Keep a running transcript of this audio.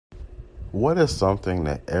What is something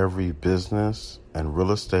that every business and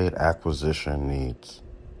real estate acquisition needs?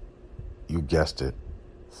 You guessed it,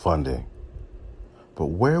 funding. But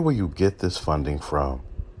where will you get this funding from?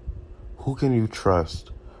 Who can you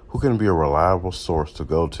trust? Who can be a reliable source to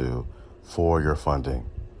go to for your funding?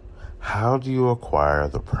 How do you acquire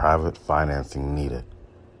the private financing needed?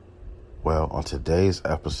 Well, on today's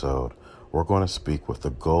episode, we're going to speak with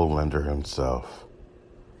the gold lender himself,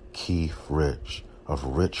 Keith Rich of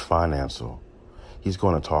Rich Financial. He's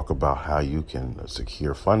going to talk about how you can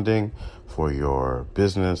secure funding for your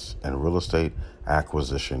business and real estate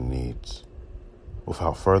acquisition needs.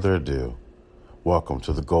 Without further ado, welcome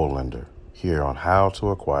to the Gold Lender here on How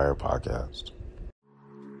to Acquire Podcast.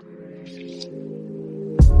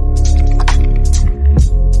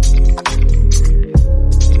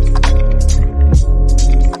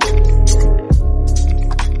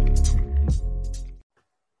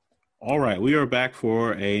 All right, we are back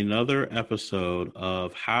for another episode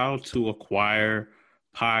of How to Acquire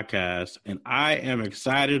Podcast, and I am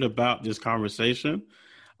excited about this conversation.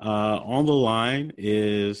 On the line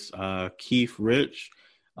is Keith Rich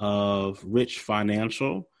of Rich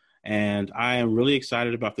Financial, and I am really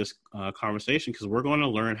excited about this conversation because we're going to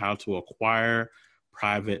learn how to acquire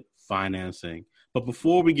private financing. But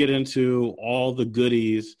before we get into all the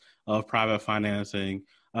goodies of private financing,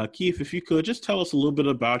 Keith, if you could just tell us a little bit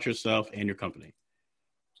about yourself and your company.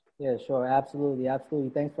 Yeah, sure. Absolutely.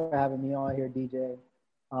 Thanks for having me on here, DJ.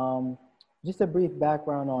 Just a brief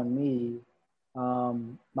background on me.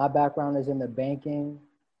 My background is in the banking,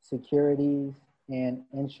 securities, and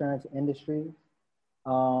insurance industry.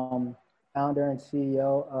 Founder and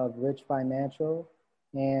CEO of Rich Financial,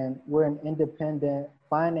 and we're an independent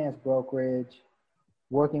finance brokerage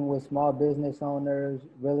working with small business owners,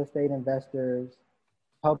 real estate investors,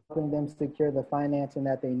 helping them secure the financing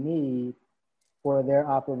that they need for their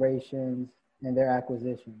operations and their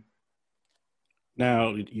acquisitions.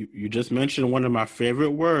 Now, you just mentioned one of my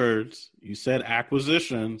favorite words. You said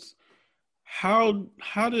acquisitions. How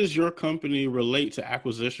does your company relate to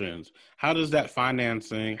acquisitions? How does that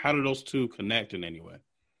financing, how do those two connect in any way?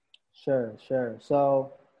 Sure.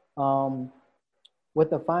 So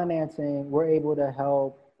with the financing, we're able to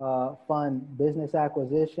help fund business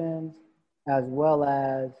acquisitions as well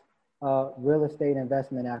as real estate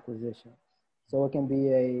investment acquisitions. So it can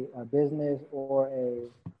be a business or a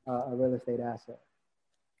real estate asset.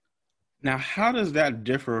 Now, how does that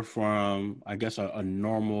differ from, I guess, a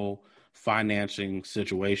normal financing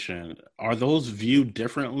situation? Are those viewed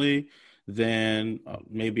differently than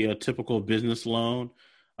maybe a typical business loan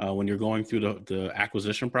when you're going through the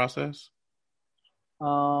acquisition process?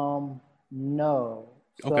 No.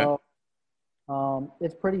 Okay. So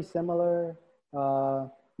it's pretty similar.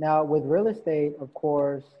 Now, with real estate, of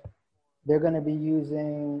course, they're going to be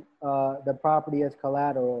using the property as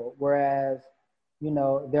collateral, whereas,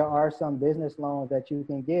 there are some business loans that you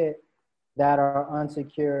can get that are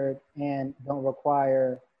unsecured and don't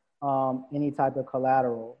require any type of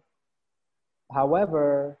collateral.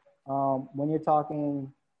 However, when you're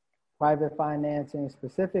talking private financing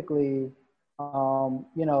specifically,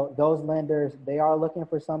 those lenders, they are looking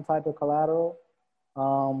for some type of collateral.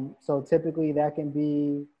 So typically that can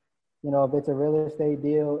be, if it's a real estate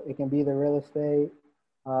deal, it can be the real estate.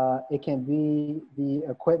 It can be the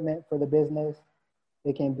equipment for the business.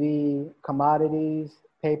 It can be commodities,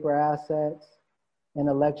 paper assets,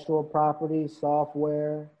 intellectual property,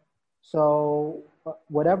 software. So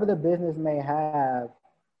whatever the business may have,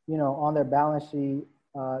 on their balance sheet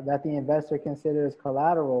that the investor considers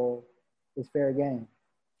collateral is fair game.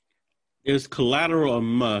 Is collateral a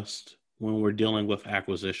must when we're dealing with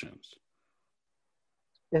acquisitions?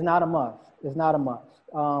 It's not a must.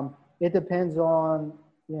 It depends on,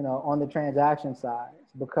 on the transaction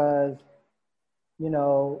size because,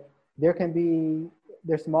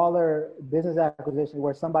 there's smaller business acquisitions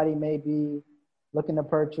where somebody may be looking to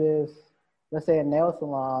purchase, let's say, a nail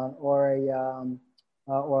salon or a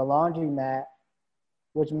laundromat,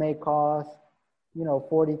 which may cost,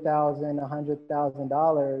 $40,000,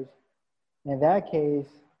 $100,000. In that case,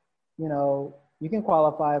 you can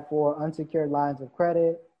qualify for unsecured lines of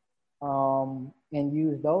credit and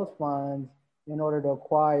use those funds in order to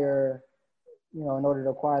acquire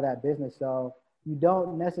that business. So you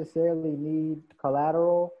don't necessarily need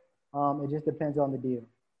collateral. It just depends on the deal.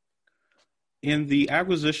 In the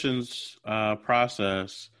acquisitions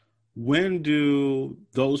process, when do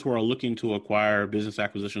those who are looking to acquire business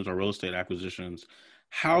acquisitions or real estate acquisitions,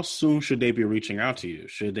 how soon should they be reaching out to you?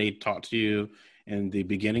 Should they talk to you in the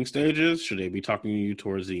beginning stages? Should they be talking to you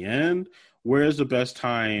towards the end? Where is the best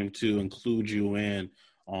time to include you in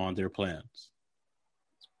on their plans?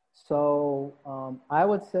 So I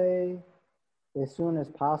would say as soon as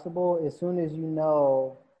possible, as soon as you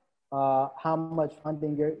know how much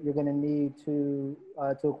funding you're going to need to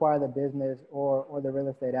acquire the business or the real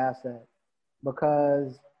estate asset,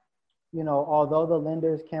 because although the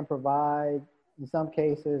lenders can provide in some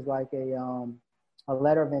cases like a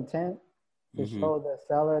letter of intent to Mm-hmm. show the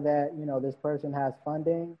seller that this person has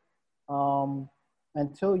funding, um,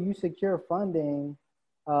 until you secure funding,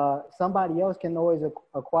 somebody else can always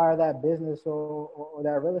acquire that business or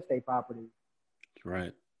that real estate property.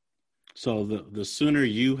 Right. So the sooner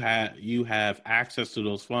you have access to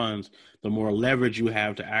those funds, the more leverage you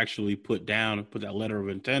have to actually put that letter of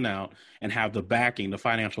intent out and have the backing, the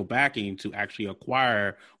financial backing to actually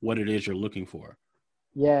acquire what it is you're looking for.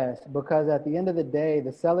 Yes, because at the end of the day,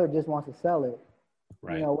 the seller just wants to sell it.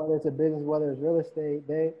 Right. Whether it's a business, whether it's real estate,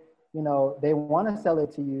 they want to sell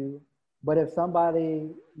it to you. But if somebody,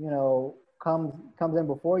 comes in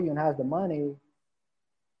before you and has the money,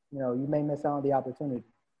 you may miss out on the opportunity.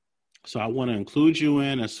 So I want to include you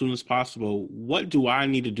in as soon as possible. What do I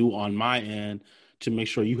need to do on my end to make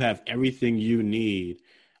sure you have everything you need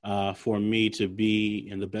for me to be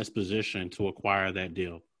in the best position to acquire that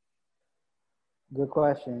deal? Good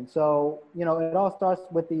question. So, it all starts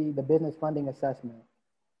with the business funding assessment.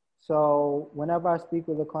 So whenever I speak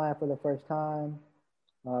with a client for the first time,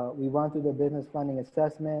 we run through the business funding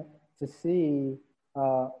assessment to see,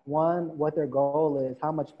 one, what their goal is,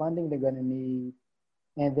 how much funding they're going to need,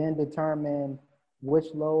 and then determine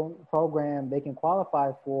which loan program they can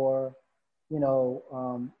qualify for,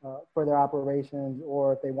 for their operations,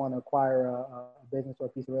 or if they want to acquire a business or a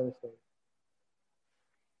piece of real estate.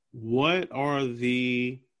 What are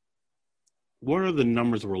the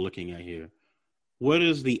numbers we're looking at here? What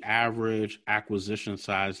does the average acquisition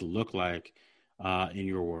size look like in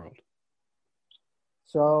your world?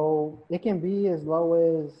 So it can be as low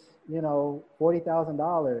as, $40,000.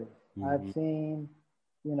 Mm-hmm. I've seen,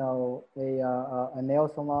 a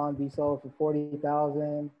nail salon be sold for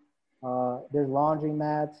 40,000. There's laundry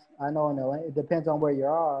mats. I know in Atlanta, it depends on where you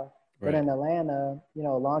are, but in Atlanta,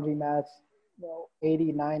 laundry mats,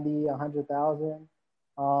 80, 90, 100,000.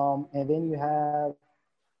 And then you have,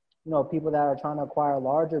 people that are trying to acquire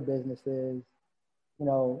larger businesses,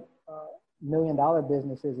 $1 million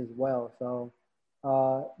businesses as well. So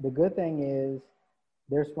the good thing is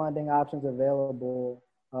there's funding options available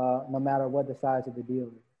no matter what the size of the deal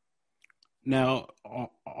is. Now,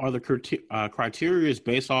 are the criteria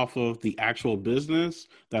based off of the actual business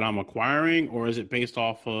that I'm acquiring, or is it based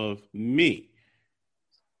off of me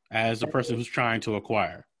as the person who's trying to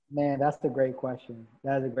acquire? Man, that's a great question.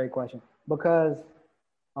 That is a great question because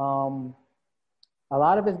a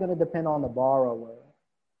lot of it's going to depend on the borrower,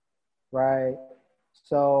 right?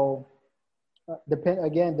 So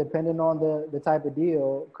depending on the type of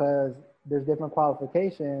deal, because there's different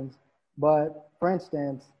qualifications. But for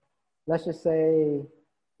instance, let's just say,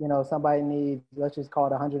 somebody needs, let's just call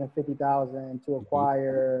it 150,000 to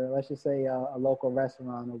acquire, let's just say a local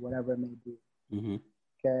restaurant or whatever it may be. Mm-hmm.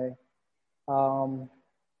 Okay.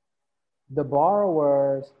 The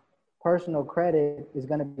borrower's personal credit is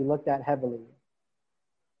going to be looked at heavily.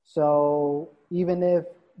 So even if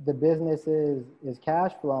the business is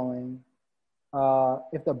cash flowing,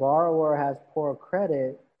 if the borrower has poor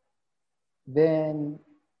credit, then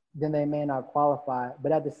they may not qualify.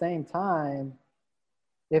 But at the same time,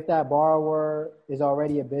 if that borrower is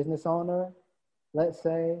already a business owner, let's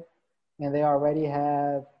say, and they already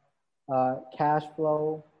have cash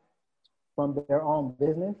flow from their own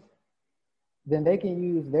business, then they can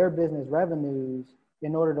use their business revenues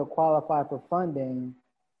in order to qualify for funding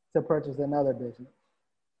to purchase another business.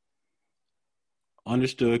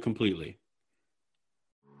 Understood completely.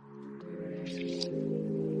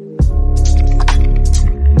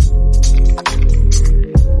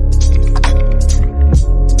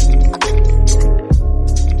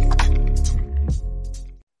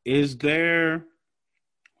 Is there, I'm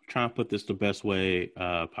trying to put this the best way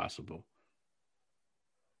possible,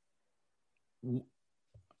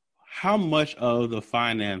 how much of the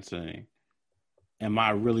financing am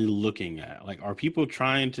I really looking at? Like, are people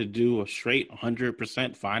trying to do a straight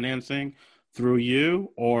 100% financing through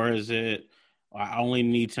you? Or is it, I only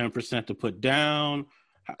need 10% to put down?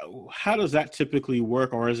 How does that typically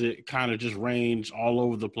work? Or is it kind of just range all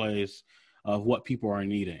over the place of what people are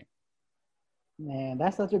needing? Man,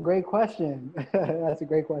 that's such a great question. That's a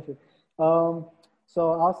great question. So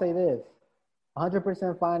I'll say this,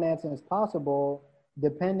 100% financing is possible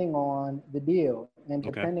depending on the deal and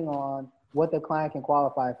depending on what the client can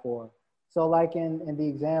qualify for. So like in the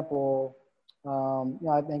example,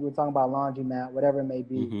 I think we're talking about laundromat, whatever it may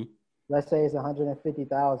be. let's say it's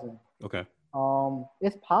 150,000. Okay.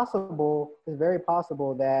 It's possible, it's very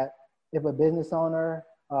possible that if a business owner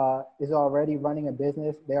is already running a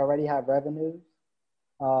business, they already have revenues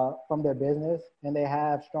from their business and they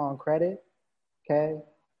have strong credit, okay,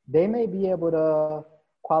 they may be able to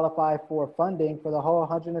qualify for funding for the whole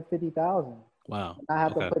 150,000. Wow. Not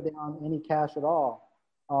have to Okay. put down any cash at all.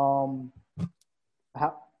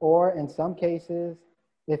 Or in some cases,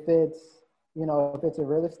 if it's, if it's a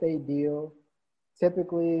real estate deal,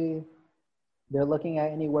 typically they're looking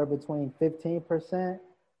at anywhere between 15%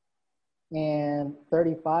 and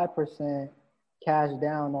 35% cash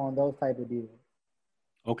down on those type of deals.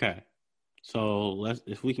 Okay. So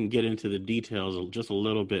if we can get into the details just a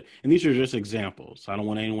little bit, and these are just examples. I don't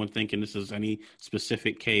want anyone thinking this is any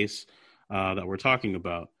specific case that we're talking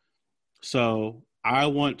about. So I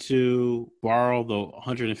want to borrow the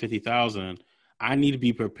 150,000. I need to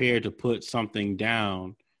be prepared to put something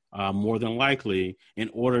down, more than likely, in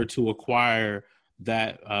order to acquire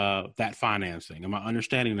that financing. Am I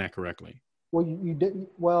understanding that correctly? Well,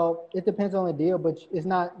 well, it depends on the deal, but it's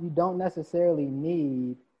not. You don't necessarily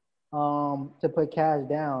need to put cash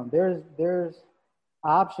down. There's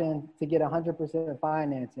option to get 100%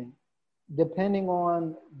 financing, depending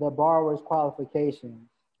on the borrower's qualifications.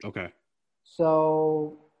 Okay.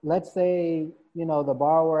 So let's say, the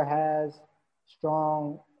borrower has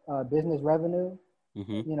strong business revenue,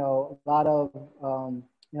 Mm-hmm. a lot of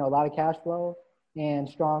cash flow and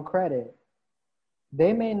strong credit.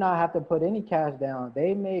 They may not have to put any cash down.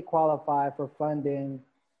 They may qualify for funding,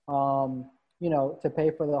 to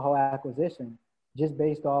pay for the whole acquisition just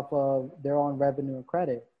based off of their own revenue and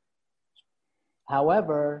credit.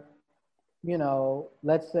 However,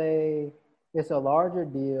 let's say it's a larger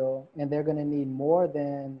deal and they're going to need more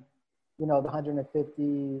than, the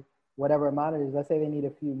 150, whatever amount it is. Let's say they need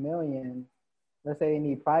a few million. Let's say they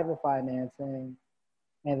need private financing.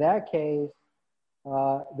 In that case,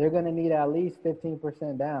 they're going to need at least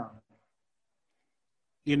 15% down.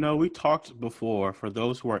 We talked before. For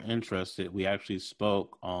those who are interested, we actually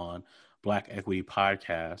spoke on Black Equity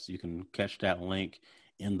Podcast. You can catch that link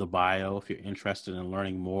in the bio if you're interested in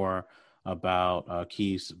learning more about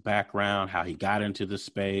Keith's background, how he got into the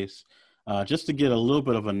space. Just to get a little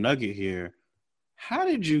bit of a nugget here, how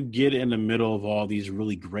did you get in the middle of all these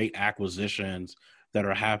really great acquisitions that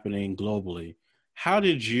are happening globally? How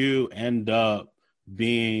did you end up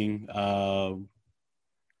being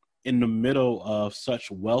in the middle of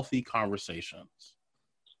such wealthy conversations?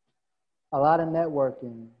 A lot of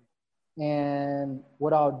networking. And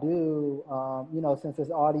what I'll do, since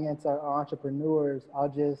this audience are entrepreneurs, I'll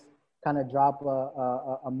just kind of drop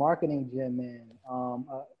a marketing gem in,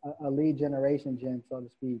 a lead generation gem, so to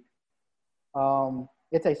speak. A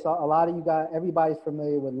lot of you guys, everybody's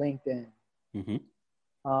familiar with LinkedIn.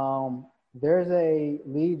 Mm-hmm. There's a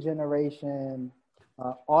lead generation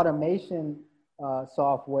automation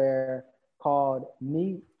software called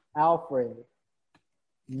Meet Alfred.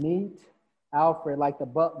 Meet Alfred, like the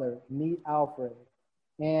butler, Meet Alfred.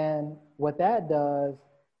 And what that does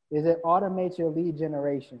is it automates your lead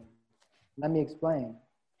generation. Let me explain.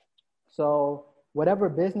 So whatever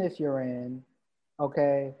business you're in,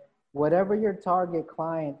 okay, whatever your target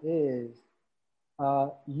client is,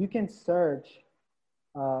 you can search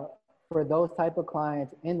for those type of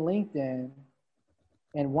clients in LinkedIn.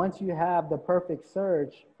 And once you have the perfect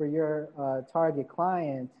search for your target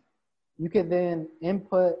client, you can then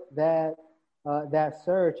input that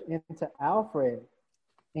search into Alfred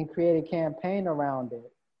and create a campaign around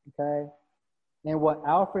it, okay? And what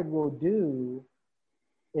Alfred will do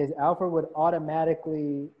is Alfred would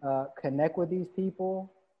automatically connect with these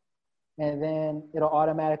people, and then it'll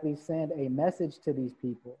automatically send a message to these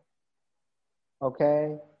people,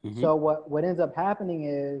 okay? Mm-hmm. So what ends up happening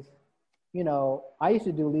is, I used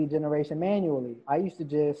to do lead generation manually. I used to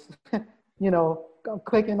just, I'm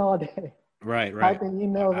clicking all day. Right. Typing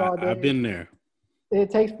emails all day. I've been there. It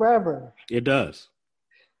takes forever. It does.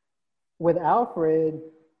 With Alfred,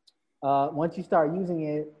 once you start using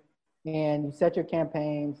it and you set your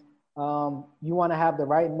campaigns, you want to have the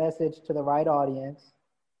right message to the right audience,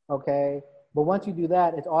 okay? But once you do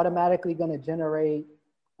that, it's automatically going to generate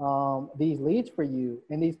these leads for you,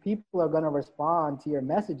 and these people are going to respond to your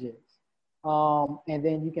messages, and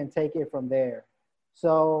then you can take it from there.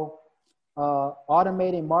 So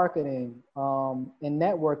automating marketing and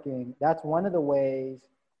networking, that's one of the ways,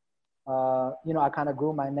 I kind of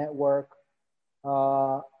grew my network.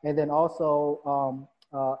 And then also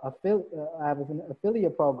I have an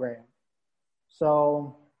affiliate program.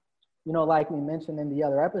 So, like we mentioned in the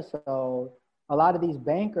other episode, a lot of these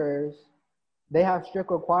bankers, they have strict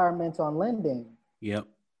requirements on lending. Yep.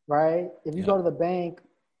 right? If you Yeah. go to the bank,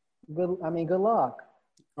 good luck.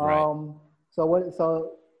 Right.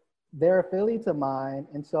 So they're affiliates of mine,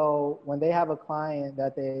 and so when they have a client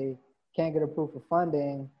that they can't get approved for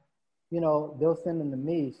funding, they'll send them to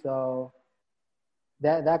me. So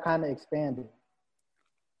that kind of expanded.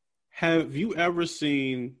 Have you ever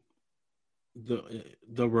seen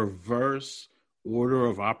the reverse order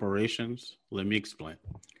of operations? Let me explain.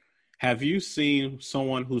 Have you seen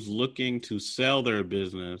someone who's looking to sell their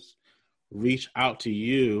business reach out to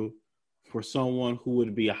you for someone who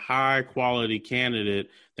would be a high quality candidate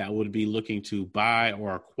that would be looking to buy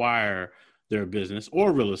or acquire their business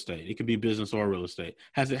or real estate? It could be business or real estate.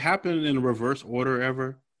 Has it happened in reverse order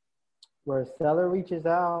ever? Where a seller reaches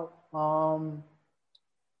out, I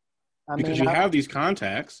Because mean, you have these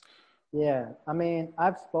contacts. yeah, I mean,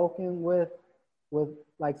 I've spoken with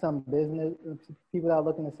like some business people that are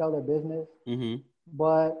looking to sell their business, Mm-hmm.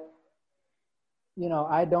 but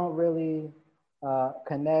I don't really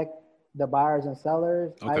connect the buyers and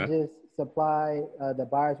sellers. I Okay. just supply the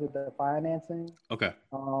buyers with the financing. Okay.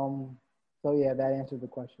 So yeah, that answers the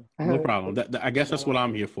question. No problem. I guess That's that's all what I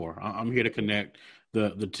I'm do. here for. I'm here to connect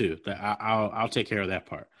the two. I'll take care of that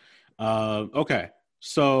part. Okay.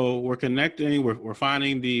 So we're connecting. We're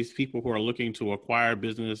finding these people who are looking to acquire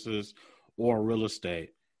businesses or real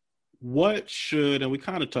estate. What should, and we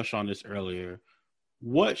kind of touched on this earlier,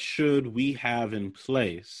 what should we have in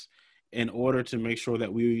place in order to make sure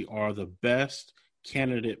that we are the best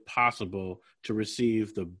candidate possible to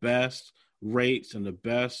receive the best rates and the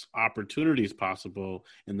best opportunities possible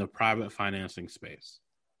in the private financing space?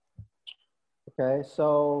 Okay,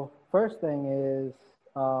 so first thing is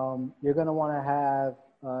you're going to want to have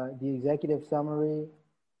the executive summary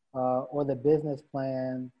or the business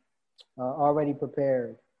plan already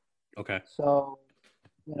prepared. Okay. So,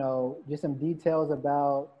 just some details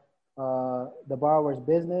about the borrower's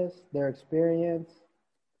business, their experience,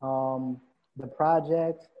 the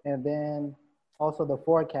project, and then also the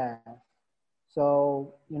forecast.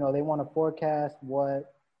 So, they want to forecast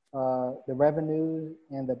what the revenues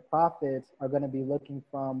and the profits are going to be looking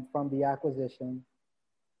from the acquisition.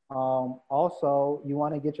 Also, you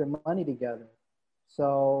want to get your money together.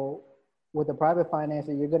 So, with the private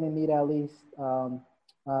financing, you're going to need at least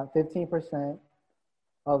 15%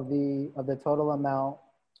 of the total amount.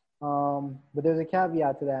 But there's a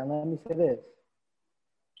caveat to that. And let me say this: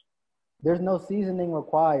 there's no seasoning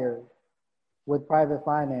required with private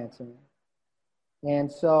financing. And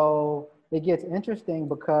so it gets interesting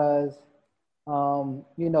because,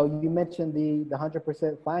 you mentioned the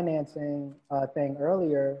 100% financing thing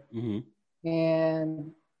earlier, Mm-hmm.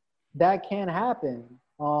 and that can happen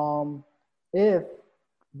if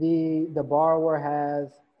the borrower has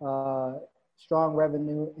strong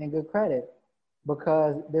revenue and good credit,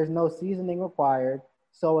 because there's no seasoning required.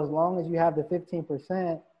 So as long as you have the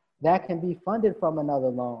 15%, that can be funded from another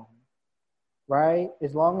loan, right?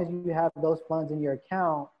 As long as you have those funds in your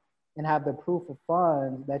account and have the proof of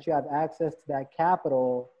funds that you have access to that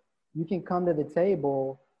capital, you can come to the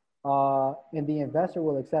table and the investor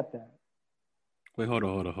will accept that. Wait, hold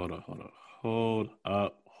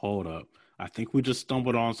up. I think we just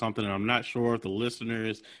stumbled on something, and I'm not sure if the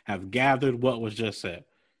listeners have gathered what was just said.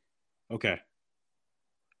 Okay.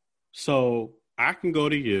 So I can go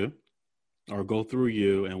to you or go through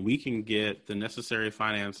you, and we can get the necessary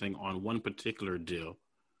financing on one particular deal.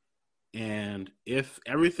 And if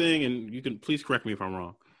everything, and you can please correct me if I'm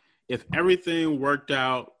wrong, if everything worked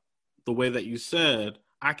out the way that you said,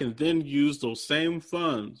 I can then use those same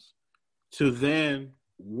funds to then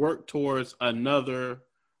work towards another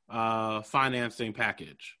financing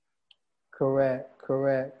package. Correct.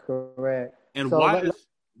 And So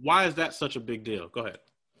why is that such a big deal? Go ahead.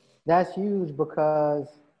 that's huge because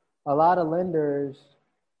a lot of lenders,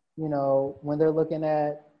 when they're looking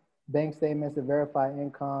at bank statements to verify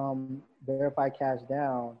income, verify cash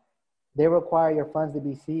down, they require your funds to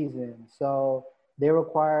be seasoned. So they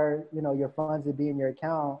require, your funds to be in your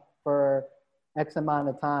account for X amount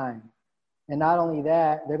of time. And not only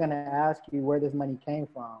that, they're going to ask you where this money came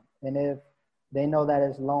from. And if they know that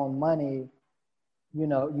it's loan money, you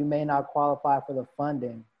may not qualify for the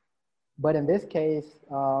funding. But in this case,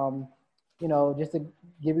 just to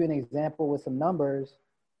give you an example with some numbers,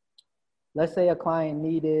 let's say a client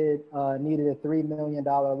needed a $3 million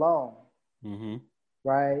loan, Mm-hmm.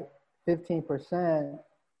 right? 15%,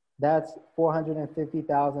 that's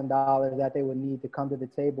 $450,000 that they would need to come to the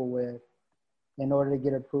table with in order to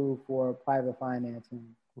get approved for private financing.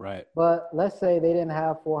 Right. But let's say they didn't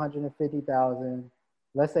have 450,000.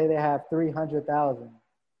 Let's say they have 300,000,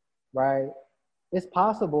 right? It's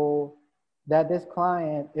possible that this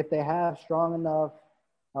client, if they have strong enough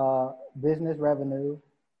business revenue,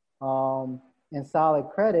 and solid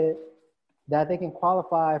credit, that they can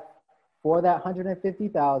qualify for that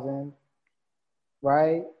 150,000,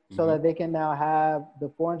 right? So that they can now have the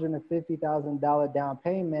 $450,000 down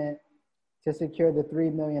payment to secure the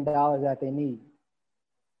 $3 million that they need.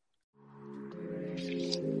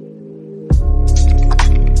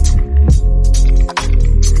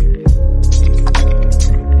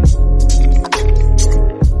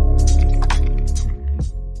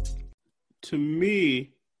 To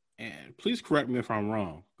me, and please correct me if I'm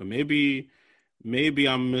wrong, but maybe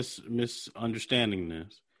I'm misunderstanding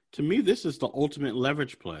this. To me, this is the ultimate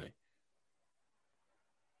leverage play.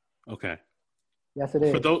 Okay. Yes, it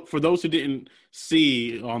is. For those who didn't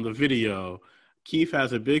see on the video, Keith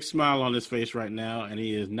has a big smile on his face right now, and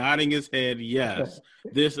he is nodding his head. Yes,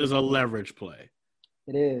 this is a leverage play.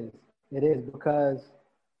 It is. It is because,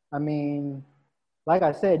 I mean, like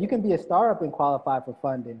I said, you can be a startup and qualify for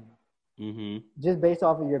funding just based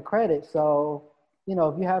off of your credit. So, you know,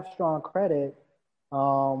 if you have strong credit,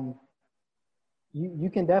 you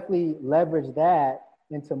can definitely leverage that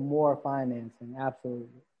into more financing.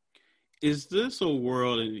 Absolutely. Is this a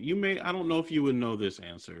world, and I don't know if you would know this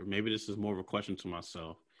answer. Maybe this is more of a question to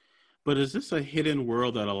myself, but is this a hidden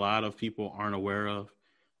world that a lot of people aren't aware of?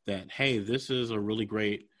 That, hey, this is a really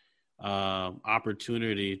great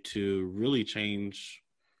opportunity to really change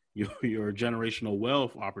your generational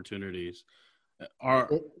wealth opportunities.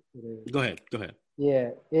 Go ahead. Yeah,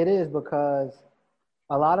 it is, because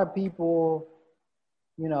a lot of people,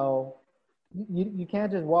 you know, you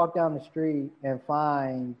can't just walk down the street and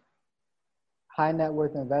find high net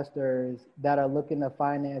worth investors that are looking to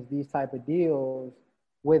finance these type of deals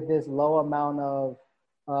with this low amount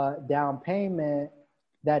of down payment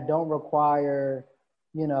that don't require,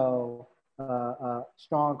 you know,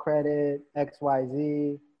 strong credit,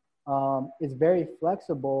 XYZ. It's very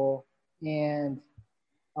flexible. And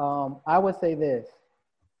I would say this,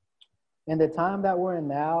 in the time that we're in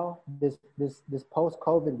now, this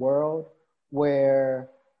post-COVID world where,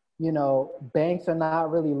 you know, banks are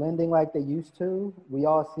not really lending like they used to. We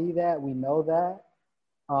all see that. We know that.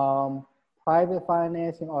 Private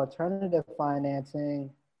financing, alternative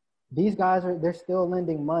financing, these guys they're still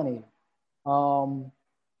lending money.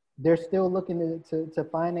 They're still looking to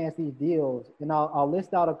finance these deals. And I'll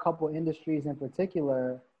list out a couple industries in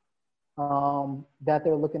particular that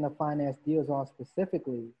they're looking to finance deals on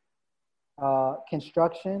specifically.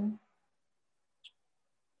 Construction.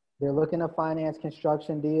 They're looking to finance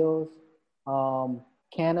construction deals.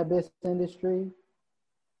 Cannabis industry.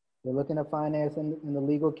 They're looking to finance in the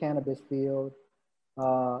legal cannabis field.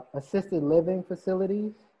 Assisted living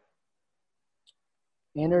facilities.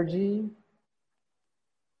 Energy.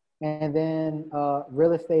 And then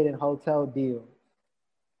real estate and hotel deals.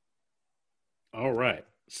 All right.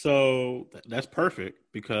 So that's perfect,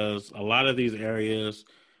 because a lot of these areas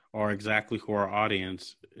are exactly who our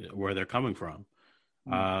audience, where they're coming from.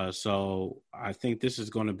 So I think this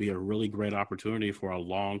is going to be a really great opportunity for a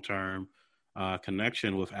long-term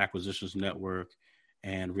connection with Acquisitions Network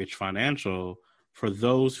and Rich Financial for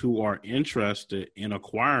those who are interested in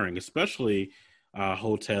acquiring, especially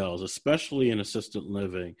hotels, especially in assisted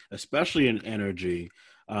living, especially in energy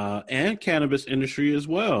and cannabis industry as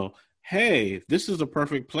well. Hey, this is a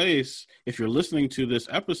perfect place, if you're listening to this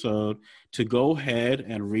episode, to go ahead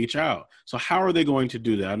and reach out. So how are they going to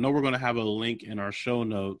do that? I know we're going to have a link in our show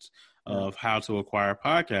notes of how to acquire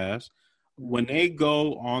podcasts. When they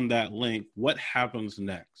go on that link, what happens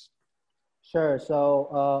next? Sure.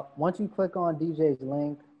 So once you click on DJ's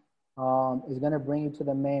link, it's going to bring you to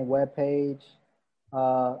the main webpage.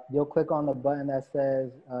 You'll click on the button that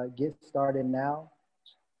says Get Started Now.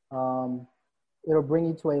 It'll bring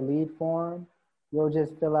you to a lead form. You'll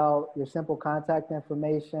just fill out your simple contact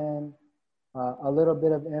information, a little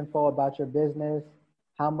bit of info about your business,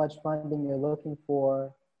 how much funding you're looking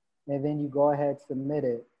for, and then you go ahead, submit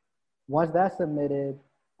it. Once that's submitted,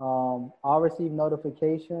 I'll receive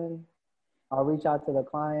notification. I'll reach out to the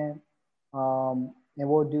client, and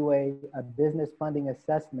we'll do a business funding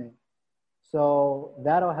assessment. So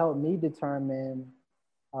that'll help me determine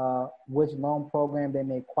which loan program they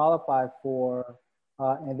may qualify for,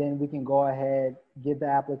 and then we can go ahead, get the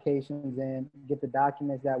applications in, get the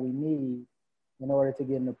documents that we need in order to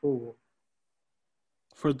get an approval.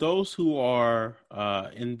 For those who are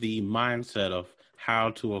in the mindset of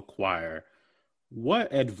how to acquire,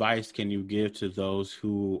 what advice can you give to those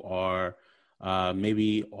who are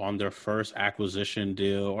maybe on their first acquisition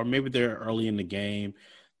deal, or maybe they're early in the game?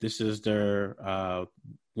 This is their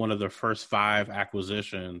one of their first 5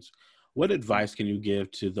 acquisitions. What advice can you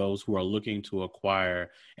give to those who are looking to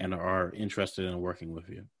acquire and are interested in working with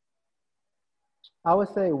you? I would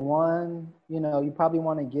say one, you probably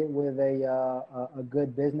want to get with a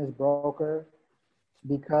good business broker,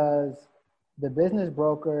 because the business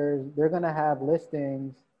brokers, they're going to have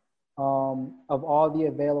listings of all the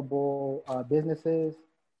available businesses.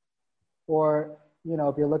 Or,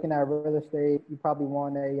 if you're looking at real estate, you probably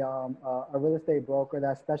want a real estate broker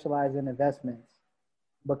that specializes in investments,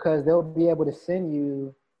 because they'll be able to send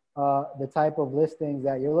you the type of listings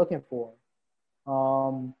that you're looking for.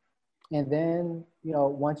 And then,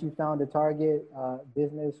 once you found a target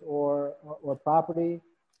business or property,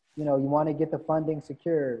 you want to get the funding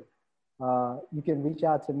secured. You can reach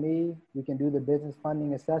out to me. We can do the business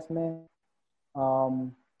funding assessment.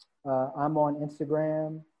 I'm on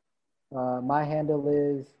Instagram. My handle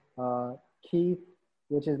is Keith,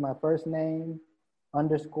 which is my first name,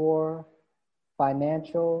 _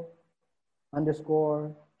 financial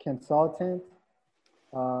 _ consultant.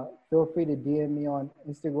 Feel free to DM me on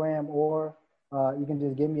Instagram, or you can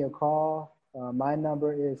just give me a call. My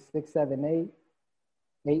number is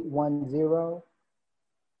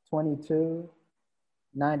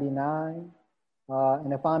 678-810-2299.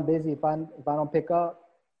 And if I'm busy, if I don't pick up,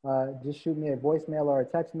 just shoot me a voicemail or a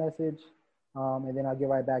text message, and then I'll get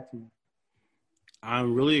right back to you.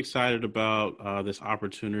 I'm really excited about this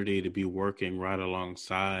opportunity to be working right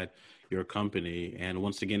alongside your company. And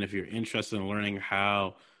once again, if you're interested in learning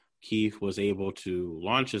how Keith was able to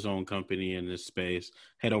launch his own company in this space,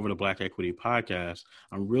 head over to Black Equity Podcast.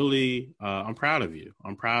 I'm proud of you.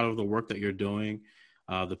 I'm proud of the work that you're doing,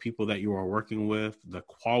 the people that you are working with, the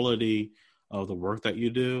quality of the work that you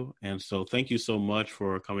do. And so thank you so much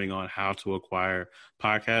for coming on How to Acquire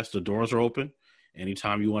Podcast. The doors are open.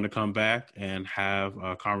 Anytime you want to come back and have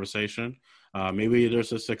a conversation, maybe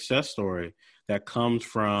there's a success story that comes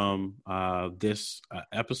from this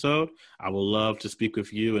episode. I would love to speak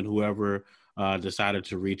with you and whoever decided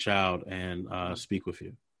to reach out and speak with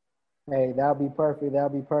you. Hey, that'll be perfect.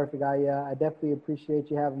 I definitely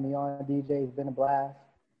appreciate you having me on, DJ. It's been a blast.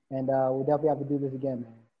 And we'll definitely have to do this again,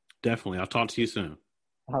 man. Definitely. I'll talk to you soon.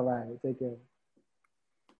 All right. Take care.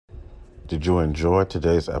 Did you enjoy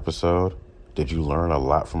today's episode? Did you learn a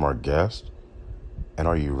lot from our guest? And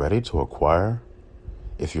are you ready to acquire?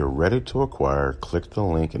 If you're ready to acquire, click the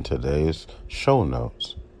link in today's show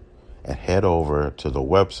notes and head over to the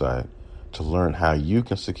website to learn how you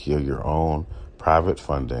can secure your own private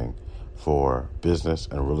funding for business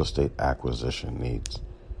and real estate acquisition needs.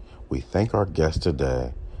 We thank our guest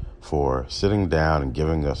today for sitting down and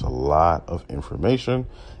giving us a lot of information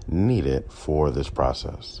needed for this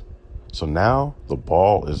process. So now the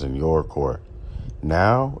ball is in your court.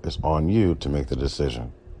 Now it's on you to make the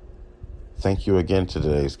decision. Thank you again to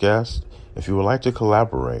today's guest. If you would like to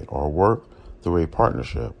collaborate or work through a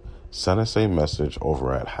partnership, send us a message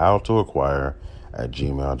over at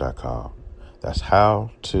howtoacquire@gmail.com. That's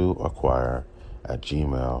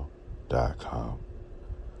howtoacquire@gmail.com.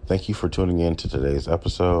 Thank you for tuning in to today's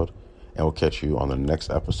episode, and we'll catch you on the next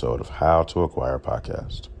episode of How to Acquire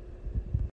Podcast.